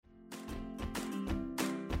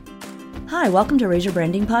Hi, welcome to Razor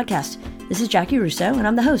Branding Podcast. This is Jackie Russo, and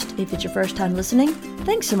I'm the host. If it's your first time listening,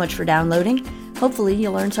 thanks so much for downloading. Hopefully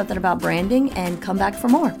you'll learn something about branding and come back for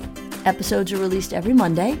more. Episodes are released every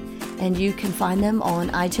Monday, and you can find them on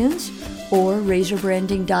iTunes or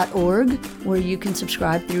razorbranding.org, where you can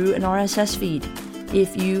subscribe through an RSS feed.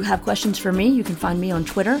 If you have questions for me, you can find me on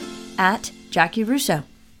Twitter at Jackie Russo.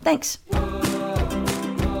 Thanks.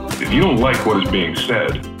 If you don't like what is being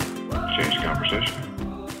said, change the conversation.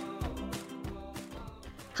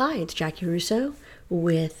 Hi, it's Jackie Russo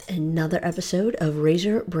with another episode of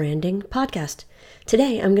Razor Branding Podcast.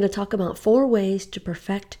 Today, I'm going to talk about 4 ways to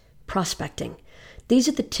perfect prospecting. These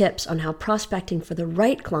are the tips on how prospecting for the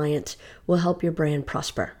right clients will help your brand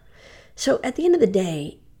prosper. So at the end of the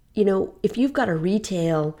day, if you've got a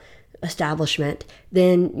retail establishment,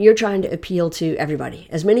 then you're trying to appeal to everybody,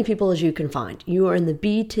 as many people as you can find. You are in the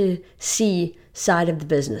B2C side of the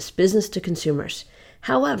business to consumers.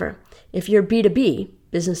 However, if you're B2B,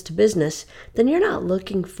 business to business, then you're not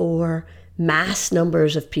looking for mass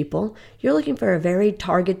numbers of people. You're looking for a very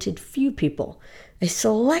targeted few people, a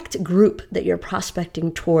select group that you're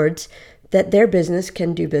prospecting towards, that their business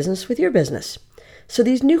can do business with your business. So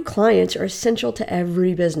these new clients are essential to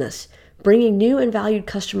every business. Bringing new and valued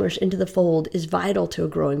customers into the fold is vital to a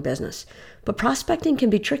growing business, but prospecting can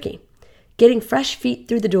be tricky. Getting fresh feet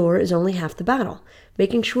through the door is only half the battle.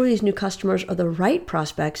 Making sure these new customers are the right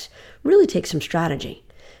prospects really takes some strategy,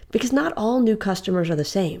 because not all new customers are the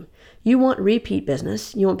same. You want repeat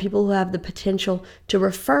business. You want people who have the potential to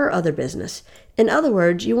refer other business. In other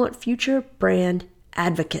words, you want future brand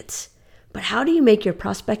advocates. But how do you make your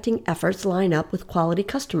prospecting efforts line up with quality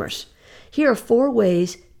customers? Here are 4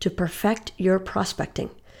 ways to perfect your prospecting.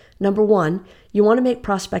 Number 1, you want to make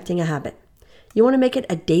prospecting a habit. You want to make it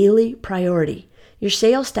a daily priority. Your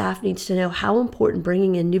sales staff needs to know how important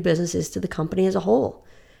bringing in new business is to the company as a whole.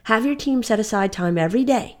 Have your team set aside time every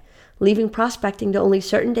day. Leaving prospecting to only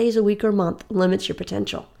certain days a week or month limits your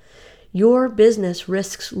potential. Your business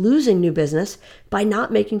risks losing new business by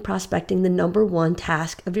not making prospecting the number 1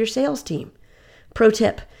 task of your sales team. Pro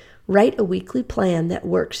tip, write a weekly plan that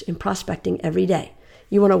works in prospecting every day.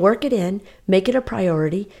 You want to work it in, make it a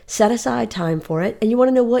priority, set aside time for it, and you want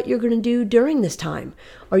to know what you're going to do during this time.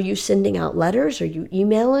 Are you sending out letters? Are you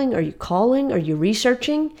emailing? Are you calling? Are you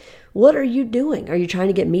researching? What are you doing? Are you trying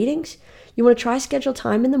to get meetings? You want to try schedule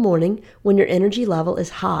time in the morning when your energy level is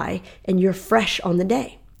high and you're fresh on the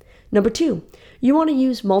day. Number 2, you want to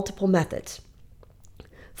use multiple methods.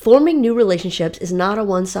 Forming new relationships is not a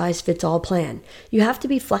one-size-fits-all plan. You have to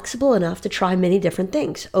be flexible enough to try many different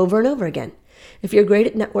things over and over again. If you're great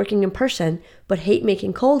at networking in person, but hate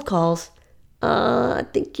making cold calls, I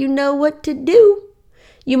think you know what to do.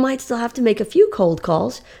 You might still have to make a few cold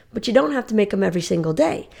calls, but you don't have to make them every single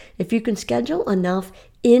day. If you can schedule enough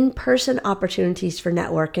in-person opportunities for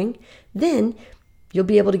networking, then you'll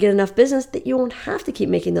be able to get enough business that you won't have to keep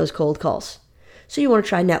making those cold calls. So you want to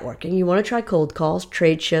try networking, you want to try cold calls,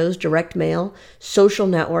 trade shows, direct mail, social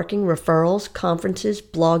networking, referrals, conferences,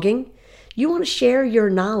 blogging. You want to share your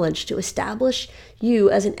knowledge to establish you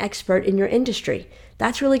as an expert in your industry.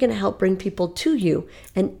 That's really going to help bring people to you,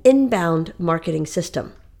 an inbound marketing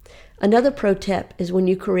system. Another pro tip is when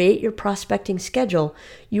you create your prospecting schedule,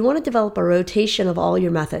 you want to develop a rotation of all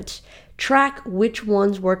your methods. Track which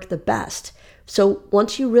ones work the best. So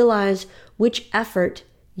once you realize which effort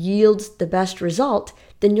yields the best result,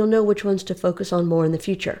 then you'll know which ones to focus on more in the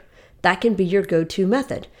future. That can be your go-to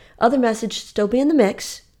method. Other methods should still be in the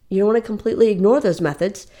mix. You don't want to completely ignore those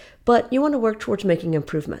methods, but you want to work towards making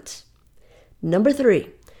improvements. Number 3,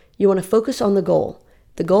 you want to focus on the goal.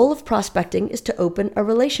 The goal of prospecting is to open a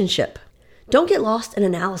relationship. Don't get lost in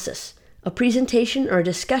analysis, a presentation or a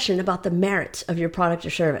discussion about the merits of your product or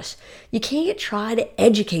service. You can't try to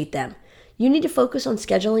educate them. You need to focus on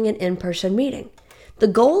scheduling an in-person meeting. The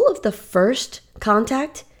goal of the first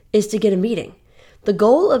contact is to get a meeting. The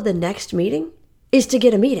goal of the next meeting is to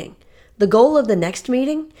get a meeting. The goal of the next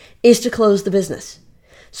meeting is to close the business.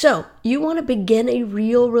 So you want to begin a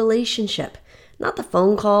real relationship, not the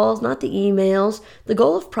phone calls, not the emails. The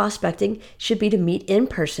goal of prospecting should be to meet in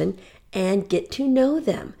person and get to know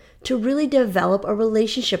them, to really develop a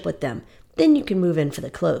relationship with them. Then you can move in for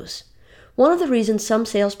the close. One of the reasons some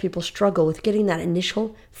salespeople struggle with getting that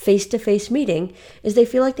initial face-to-face meeting is they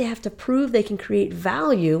feel like they have to prove they can create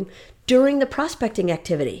value during the prospecting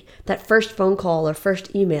activity, that first phone call or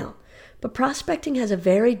first email. But prospecting has a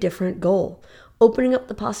very different goal, opening up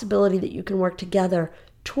the possibility that you can work together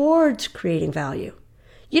towards creating value.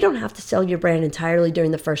 You don't have to sell your brand entirely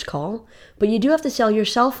during the first call, but you do have to sell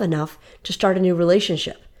yourself enough to start a new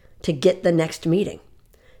relationship, to get the next meeting.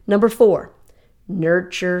 Number 4,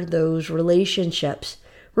 Nurture those relationships.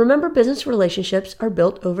 Remember, business relationships are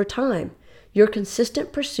built over time. Your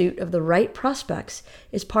consistent pursuit of the right prospects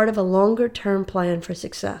is part of a longer-term plan for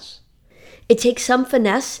success. It takes some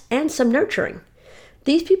finesse and some nurturing.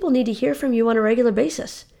 These people need to hear from you on a regular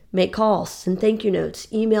basis. Make calls, send thank you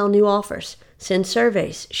notes, email new offers, send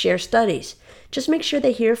surveys, share studies. Just make sure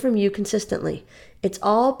they hear from you consistently. It's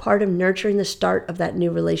all part of nurturing the start of that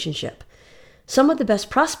new relationship. Some of the best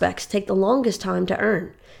prospects take the longest time to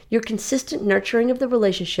earn. Your consistent nurturing of the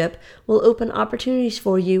relationship will open opportunities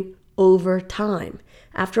for you over time.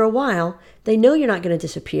 After a while, they know you're not going to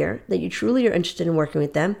disappear, that you truly are interested in working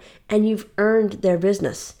with them, and you've earned their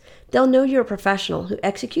business. They'll know you're a professional who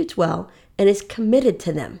executes well and is committed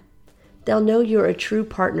to them. They'll know you're a true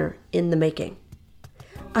partner in the making.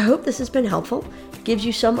 I hope this has been helpful. Gives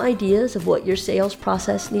you some ideas of what your sales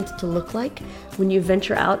process needs to look like when you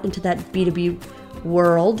venture out into that B2B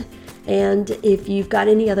world. And if you've got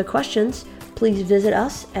any other questions, please visit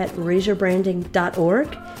us at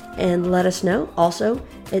razorbranding.org and let us know. Also,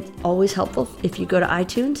 it's always helpful if you go to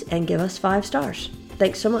iTunes and give us 5 stars.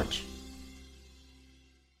 Thanks so much.